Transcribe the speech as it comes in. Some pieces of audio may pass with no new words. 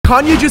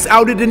Kanye just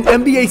outed an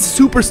NBA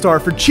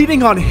superstar for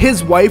cheating on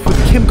his wife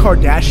with Kim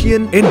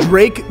Kardashian, and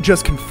Drake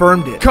just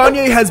confirmed it.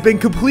 Kanye has been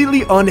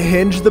completely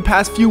unhinged the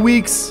past few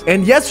weeks,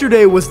 and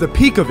yesterday was the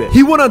peak of it.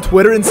 He went on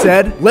Twitter and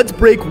said, "Let's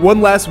break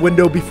one last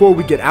window before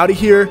we get out of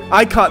here.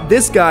 I caught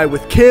this guy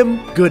with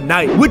Kim, good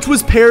night," which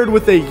was paired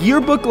with a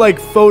yearbook-like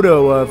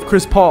photo of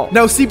Chris Paul.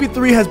 Now,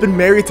 CP3 has been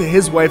married to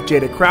his wife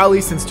Jada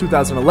Crowley since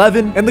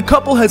 2011, and the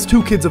couple has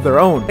 2 kids of their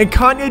own. And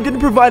Kanye didn't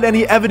provide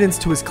any evidence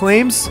to his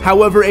claims.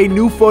 However, a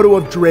new photo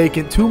of Drake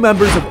and 2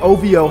 members of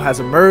OVO has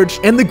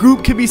emerged, and the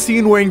group can be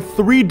seen wearing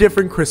 3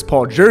 different Chris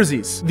Paul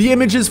jerseys. The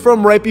image is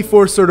from right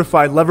before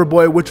Certified Lover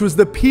Boy, which was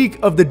the peak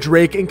of the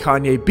Drake and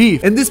Kanye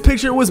beef. And this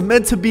picture was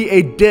meant to be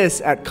a diss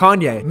at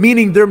Kanye,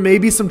 meaning there may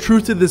be some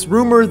truth to this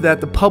rumor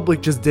that the public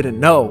just didn't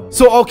know.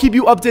 So I'll keep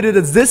you updated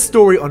as this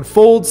story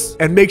unfolds,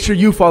 and make sure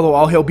you follow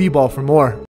All Hail B-Ball for more.